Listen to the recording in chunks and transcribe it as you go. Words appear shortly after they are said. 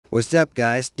What's up,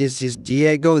 guys? This is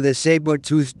Diego, the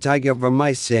saber-toothed tiger from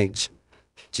my sage.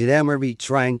 Today I'm gonna be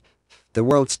trying the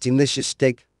world's delicious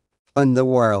steak on the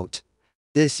world.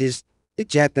 This is the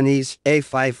Japanese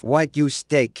A5 FakeYou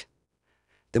steak,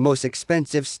 the most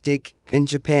expensive steak in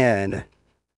Japan.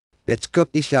 Let's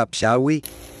cook this up, shall we?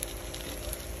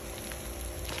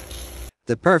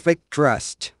 The perfect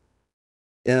crust.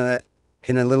 In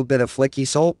a little bit of flaky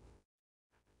salt.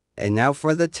 And now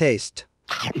for the taste.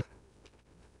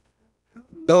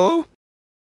 Oh!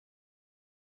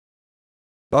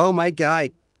 Oh my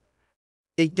god!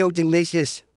 It's so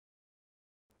delicious!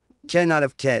 10 out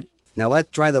of 10. Now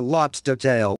let's try the lobster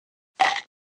tail.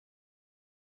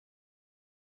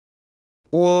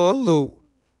 Whoa!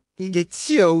 It's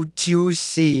so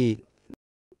juicy!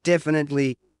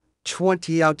 Definitely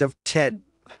 20 out of 10.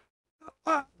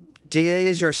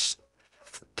 Delicious!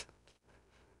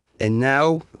 And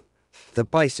now, the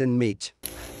bison meat.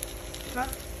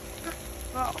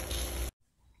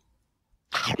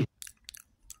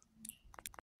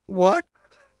 What?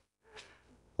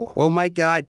 Oh my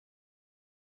god.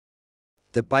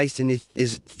 The bison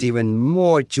is even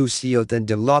more juicier than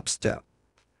the lobster.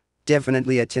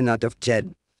 Definitely a 10 out of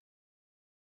 10.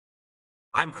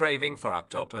 I'm craving for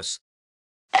octopus.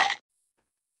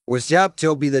 What's up,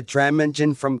 Toby the Tram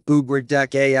Engine from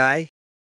Uber.ai?